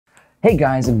Hey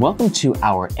guys, and welcome to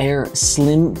our Aer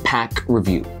Slim Pack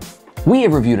review. We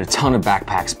have reviewed a ton of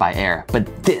backpacks by Aer,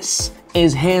 but this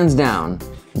is hands down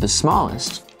the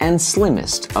smallest and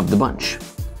slimmest of the bunch.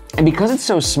 And because it's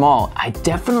so small, I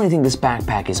definitely think this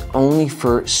backpack is only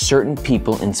for certain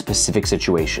people in specific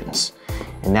situations.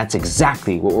 And that's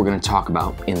exactly what we're gonna talk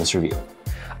about in this review.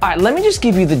 All right, let me just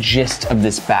give you the gist of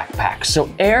this backpack.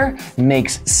 So Aer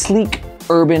makes sleek,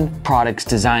 urban products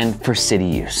designed for city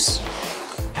use.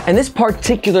 And this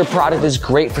particular product is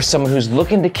great for someone who's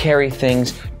looking to carry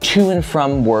things to and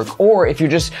from work, or if you're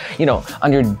just,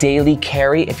 on your daily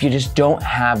carry, if you just don't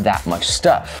have that much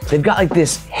stuff. They've got like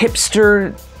this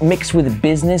hipster mixed with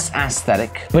business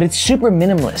aesthetic, but it's super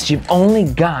minimalist. You've only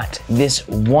got this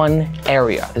one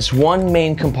area, this one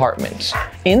main compartment.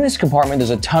 In this compartment,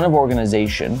 there's a ton of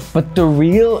organization, but the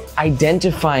real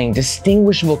identifying,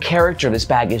 distinguishable character of this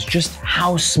bag is just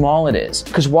how small it is.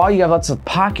 Because while you have lots of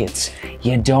pockets,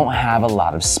 you don't have a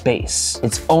lot of space.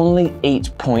 It's only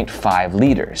 8.5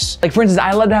 liters. Like for instance,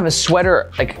 I love to have a sweater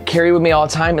like carry with me all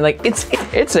the time, and like it's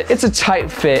a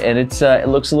tight fit, and it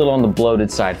looks a little on the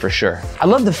bloated side for sure. I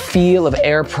love the feel of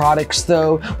Aer products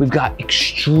though. We've got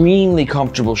extremely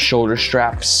comfortable shoulder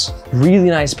straps, really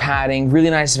nice padding, really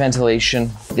nice ventilation.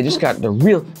 They just got the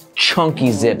real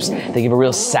chunky zips. They give a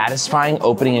real satisfying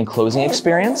opening and closing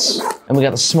experience. And we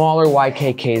got the smaller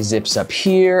YKK zips up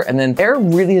here. And then Aer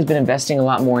really has been investing a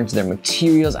lot more into their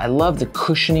materials. I love the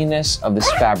cushioniness of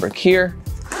this fabric here,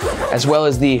 as well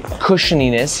as the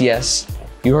cushioniness, yes,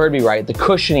 you heard me right, the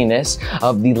cushioniness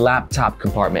of the laptop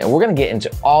compartment. And we're gonna get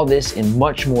into all this in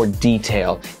much more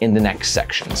detail in the next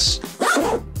sections.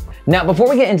 Now, before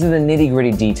we get into the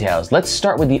nitty-gritty details, let's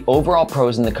start with the overall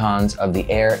pros and the cons of the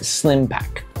Aer Slim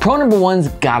Pack. Pro number one's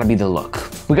gotta be the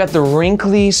look. We got the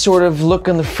wrinkly sort of look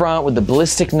on the front with the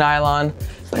ballistic nylon,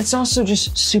 but it's also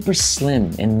just super slim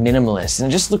and minimalist, and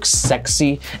it just looks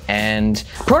sexy. And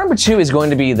pro number two is going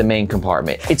to be the main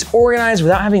compartment. It's organized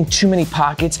without having too many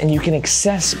pockets, and you can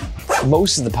access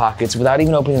most of the pockets without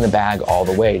even opening the bag all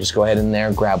the way. Just go ahead in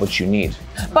there, grab what you need.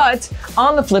 But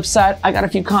on the flip side, I got a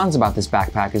few cons about this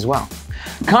backpack as well.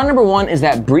 Con number one is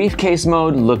that briefcase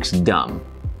mode looks dumb.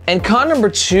 And con number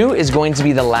two is going to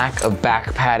be the lack of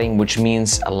back padding, which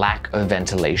means a lack of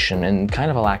ventilation and kind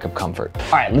of a lack of comfort.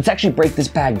 All right, let's actually break this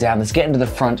bag down. Let's get into the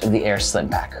front of the Aer Slim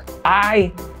Pack.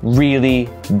 I really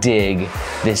dig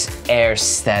this Aer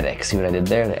aesthetic. See what I did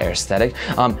there, the Aer aesthetic?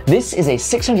 This is a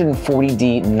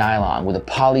 640D nylon with a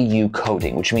poly U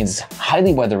coating, which means it's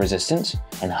highly weather resistant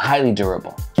and highly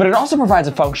durable. But it also provides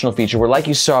a functional feature where, like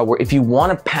you saw, where if you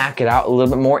want to pack it out a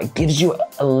little bit more, it gives you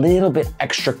a little bit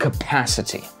extra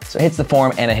capacity. So it hits the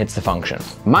form and it hits the function.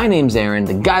 My name's Aaron,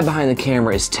 the guy behind the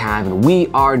camera is Tav, and we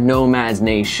are Nomads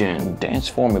Nation. Dance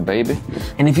for me, baby.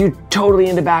 And if you're totally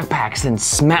into backpacks, then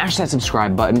smash that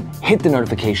subscribe button, hit the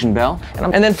notification bell.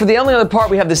 And then for the only other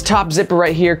part, we have this top zipper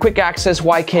right here, quick access,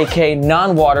 YKK,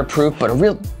 non-waterproof, but a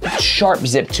real sharp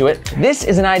zip to it. This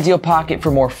is an ideal pocket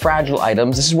for more fragile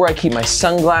items. This is where I keep my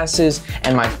sunglasses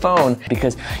and my phone,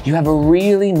 because you have a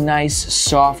really nice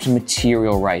soft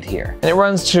material right here. And it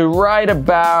runs to right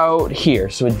about here,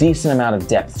 so a decent amount of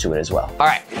depth to it as well. All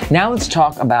right, now let's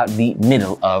talk about the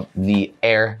middle of the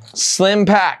Aer Slim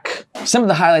Pack. Some of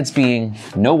the highlights being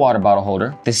no water bottle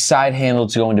holder, this side handle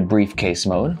to go into briefcase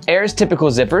mode, Aer's typical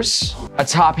zippers, a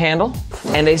top handle,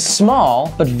 and a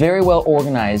small but very well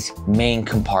organized main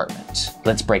compartment.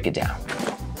 Let's break it down.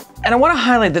 And I want to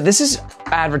highlight that this is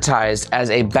advertised as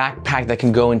a backpack that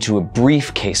can go into a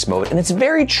briefcase mode, and it's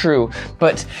very true,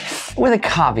 but with a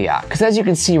caveat, because as you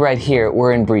can see right here,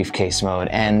 we're in briefcase mode,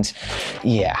 and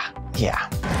yeah.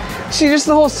 See, just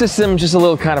the whole system just a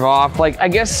little kind of off. Like, I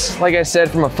guess, like I said,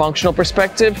 from a functional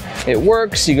perspective, it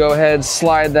works. You go ahead,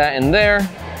 slide that in there.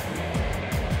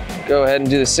 Go ahead and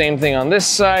do the same thing on this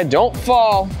side. Don't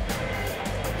fall.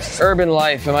 Urban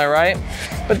life, am I right?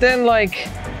 But then, like,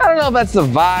 I don't know if that's the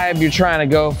vibe you're trying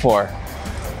to go for.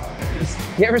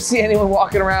 You ever see anyone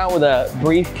walking around with a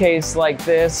briefcase like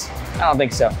this? I don't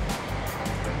think so.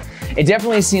 It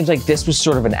definitely seems like this was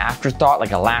sort of an afterthought,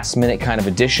 like a last minute kind of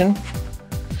addition.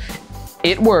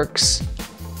 It works,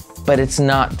 but it's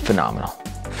not phenomenal.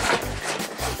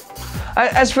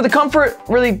 As for the comfort,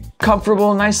 really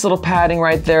comfortable, nice little padding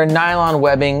right there, nylon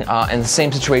webbing, and the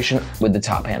same situation with the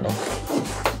top handle.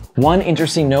 One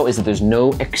interesting note is that there's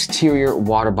no exterior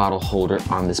water bottle holder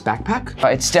on this backpack.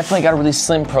 It's definitely got a really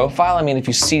slim profile. I mean, if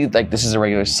you see, like, this is a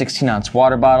regular 16-ounce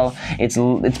water bottle. It's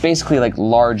basically like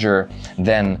larger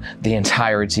than the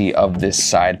entirety of this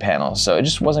side panel, so it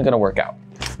just wasn't gonna work out.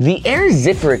 The Aer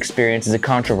zipper experience is a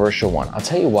controversial one. I'll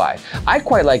tell you why. I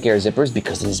quite like Aer zippers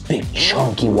because of these big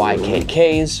chunky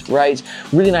YKKs, right?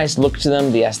 Really nice look to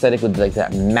them, the aesthetic with like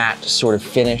that matte sort of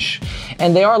finish.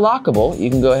 And they are lockable. You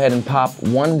can go ahead and pop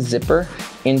one zipper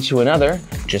into another,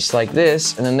 just like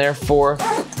this, and then therefore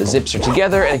the zips are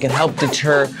together and it can help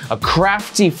deter a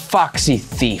crafty, foxy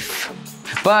thief.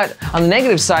 But on the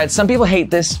negative side, some people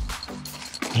hate this.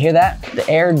 Hear that? The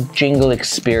Aer jingle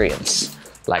experience.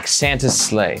 Like Santa's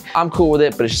sleigh. I'm cool with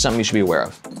it, but it's just something you should be aware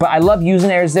of. But I love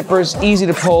using Aer zippers, easy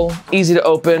to pull, easy to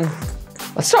open.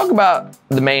 Let's talk about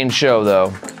the main show though,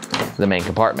 the main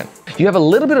compartment. You have a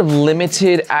little bit of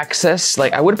limited access.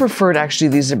 Like I would have preferred actually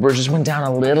these zippers just went down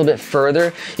a little bit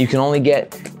further. You can only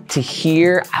get to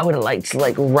here. I would have liked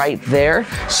like right there.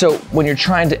 So when you're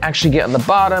trying to actually get on the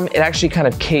bottom, it actually kind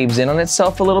of caves in on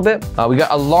itself a little bit. We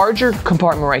got a larger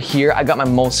compartment right here. I got my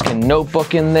moleskin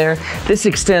notebook in there. This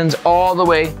extends all the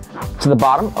way to the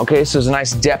bottom. Okay, so there's a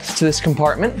nice depth to this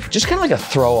compartment. Just kind of like a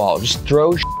throw all, just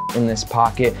throw in this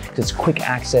pocket because it's quick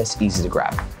access, easy to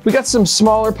grab. We got some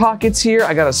smaller pockets here.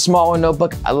 I got a smaller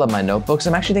notebook. I love my notebooks.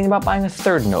 I'm actually thinking about buying a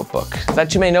third notebook. Is that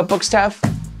too many notebooks to have?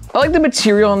 I like the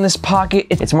material in this pocket.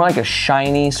 It's more like a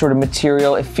shiny sort of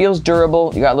material. It feels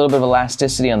durable. You got a little bit of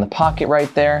elasticity on the pocket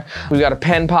right there. We've got a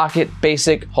pen pocket,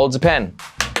 basic, holds a pen.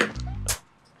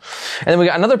 And then we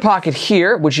got another pocket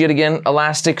here, which yet again,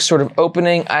 elastic sort of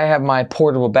opening. I have my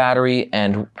portable battery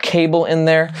and cable in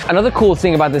there. Another cool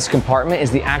thing about this compartment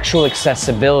is the actual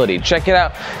accessibility. Check it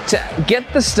out. To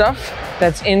get the stuff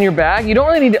that's in your bag, you don't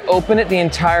really need to open it the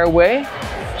entire way.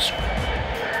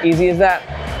 Easy as that.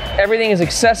 Everything is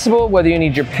accessible, whether you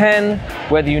need your pen,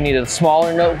 whether you need a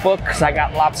smaller notebook, because I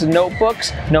got lots of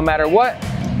notebooks. No matter what,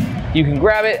 you can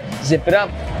grab it, zip it up,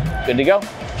 good to go.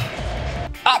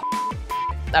 Up.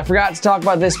 I forgot to talk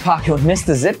about this pocket. We missed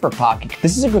the zipper pocket.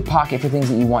 This is a good pocket for things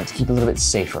that you want to keep a little bit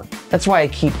safer. That's why I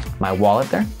keep my wallet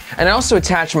there. And I also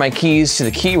attach my keys to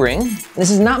the key ring. This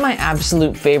is not my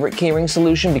absolute favorite key ring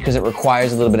solution because it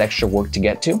requires a little bit extra work to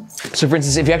get to. So for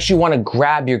instance, if you actually want to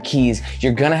grab your keys,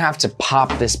 you're gonna have to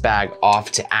pop this bag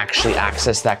off to actually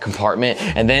access that compartment,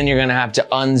 and then you're gonna have to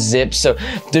unzip. So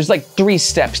there's like 3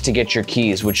 steps to get your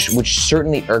keys, which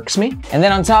certainly irks me. And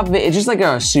then on top of it, it's just like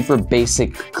a super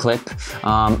basic clip.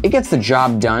 It gets the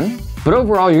job done, but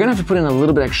overall, you're gonna have to put in a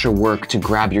little bit extra work to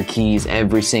grab your keys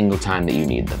every single time that you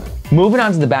need them. Moving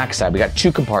on to the back side, we got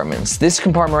 2 compartments. This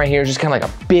compartment right here is just kind of like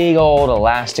a big old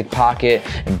elastic pocket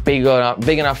and big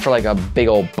enough for like a big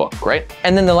old book, right?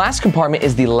 And then the last compartment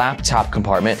is the laptop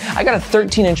compartment. I got a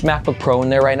 13-inch MacBook Pro in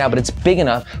there right now, but it's big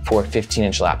enough for a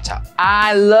 15-inch laptop.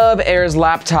 I love Aer's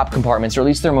laptop compartments, or at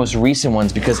least their most recent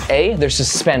ones, because A, they're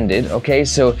suspended, okay?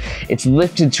 So it's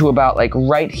lifted to about like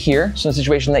right here. So in a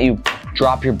situation that you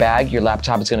drop your bag, your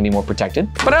laptop is gonna be more protected.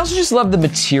 But I also just love the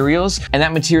materials, and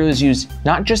that material is used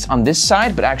not just on this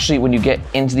side, but actually when you get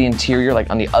into the interior, like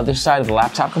on the other side of the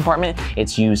laptop compartment,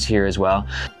 it's used here as well.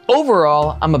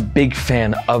 Overall, I'm a big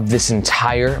fan of this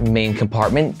entire main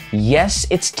compartment. Yes,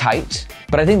 it's tight,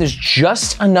 but I think there's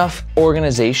just enough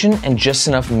organization and just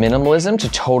enough minimalism to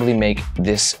totally make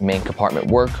this main compartment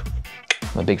work.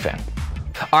 I'm a big fan.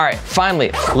 All right, finally,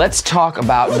 let's talk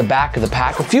about the back of the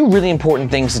pack. A few really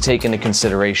important things to take into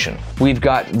consideration. We've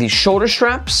got the shoulder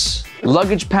straps,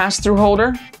 luggage pass-through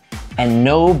holder, and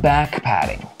no back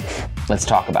padding. Let's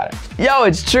talk about it. Yo,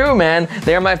 it's true, man.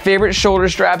 They're my favorite shoulder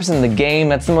straps in the game.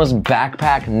 That's the most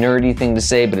backpack nerdy thing to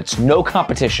say, but it's no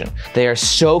competition. They are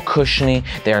so cushiony.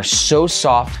 They are so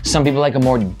soft. Some people like a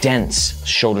more dense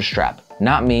shoulder strap.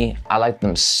 Not me. I like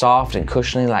them soft and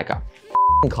cushiony like a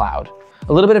cloud.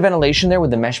 A little bit of ventilation there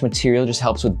with the mesh material just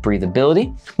helps with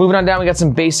breathability. Moving on down, we got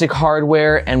some basic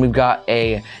hardware, and we've got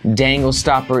a dangle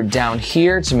stopper down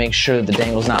here to make sure that the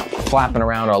dangle's not flapping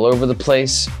around all over the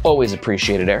place. Always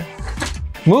appreciated there.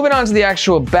 Moving on to the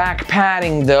actual back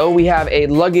padding though, we have a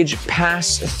luggage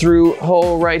pass-through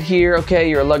hole right here. Okay,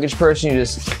 you're a luggage person, you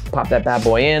just pop that bad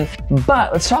boy in.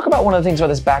 But let's talk about one of the things about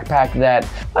this backpack that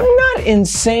I'm not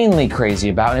insanely crazy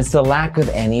about, and it's the lack of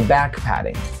any back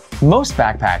padding. Most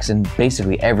backpacks, and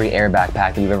basically every Aer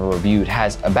backpack that we've ever reviewed,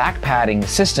 has a back padding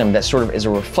system that sort of is a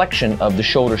reflection of the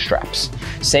shoulder straps.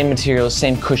 Same materials,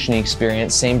 same cushiony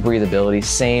experience, same breathability,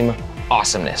 same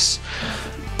awesomeness.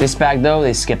 This bag though,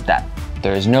 they skipped that.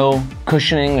 There's no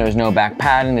cushioning, there's no back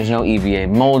padding, there's no EVA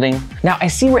molding. Now I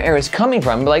see where Aer is coming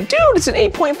from, but like, dude, it's an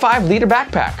 8.5 liter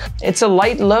backpack. It's a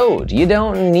light load. You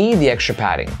don't need the extra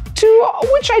padding.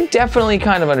 Which I definitely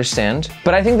kind of understand,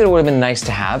 but I think that it would have been nice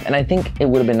to have, and I think it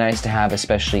would have been nice to have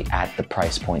especially at the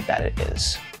price point that it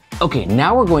is. Okay,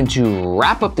 now we're going to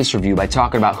wrap up this review by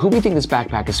talking about who we think this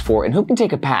backpack is for and who can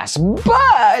take a pass.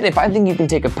 But if I think you can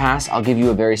take a pass, I'll give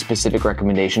you a very specific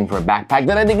recommendation for a backpack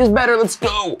that I think is better. Let's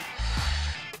go.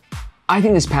 I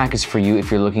think this pack is for you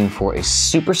if you're looking for a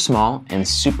super small and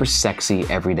super sexy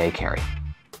everyday carry.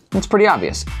 It's pretty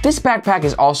obvious. This backpack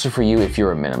is also for you if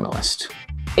you're a minimalist.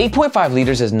 8.5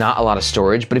 liters is not a lot of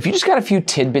storage, but if you just got a few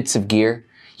tidbits of gear,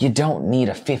 you don't need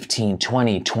a 15,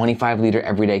 20, 25 liter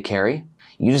everyday carry.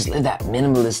 You just live that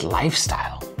minimalist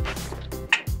lifestyle.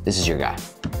 This is your guy.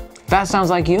 If that sounds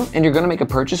like you and you're gonna make a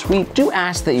purchase, we do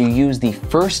ask that you use the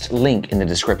first link in the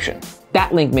description.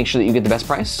 That link makes sure that you get the best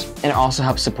price and it also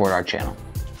helps support our channel.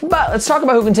 But let's talk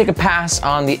about who can take a pass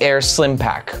on the Aer Slim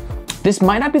Pack. This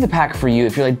might not be the pack for you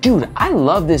if you're like, dude, I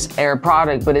love this Aer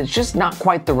product, but it's just not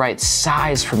quite the right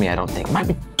size for me, I don't think. It might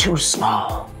be too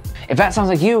small. If that sounds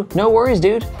like you, no worries,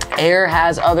 dude. Aer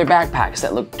has other backpacks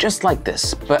that look just like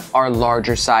this, but are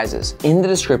larger sizes. In the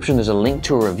description, there's a link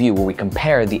to a review where we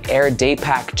compare the Aer Day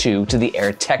Pack 2 to the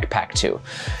Aer Tech Pack 2,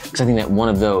 because I think that one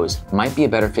of those might be a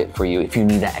better fit for you if you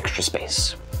need that extra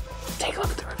space. Take a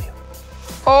look at the review.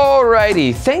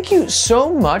 Alrighty, thank you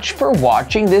so much for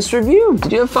watching this review.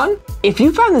 Did you have fun? If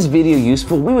you found this video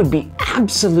useful, we would be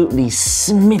absolutely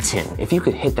smitten if you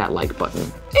could hit that like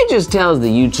button. It just tells the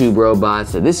YouTube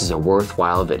robots that this is a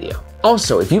worthwhile video.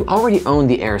 Also, if you already own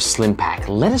the Aer Slim Pack,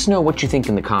 let us know what you think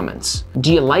in the comments.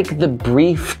 Do you like the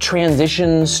brief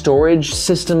transition storage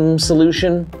system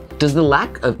solution? Does the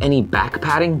lack of any back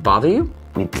padding bother you?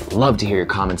 We'd love to hear your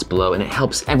comments below, and it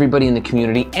helps everybody in the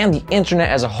community and the internet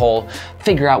as a whole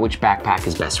figure out which backpack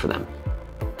is best for them.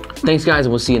 Thanks guys,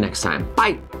 and we'll see you next time.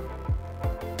 Bye.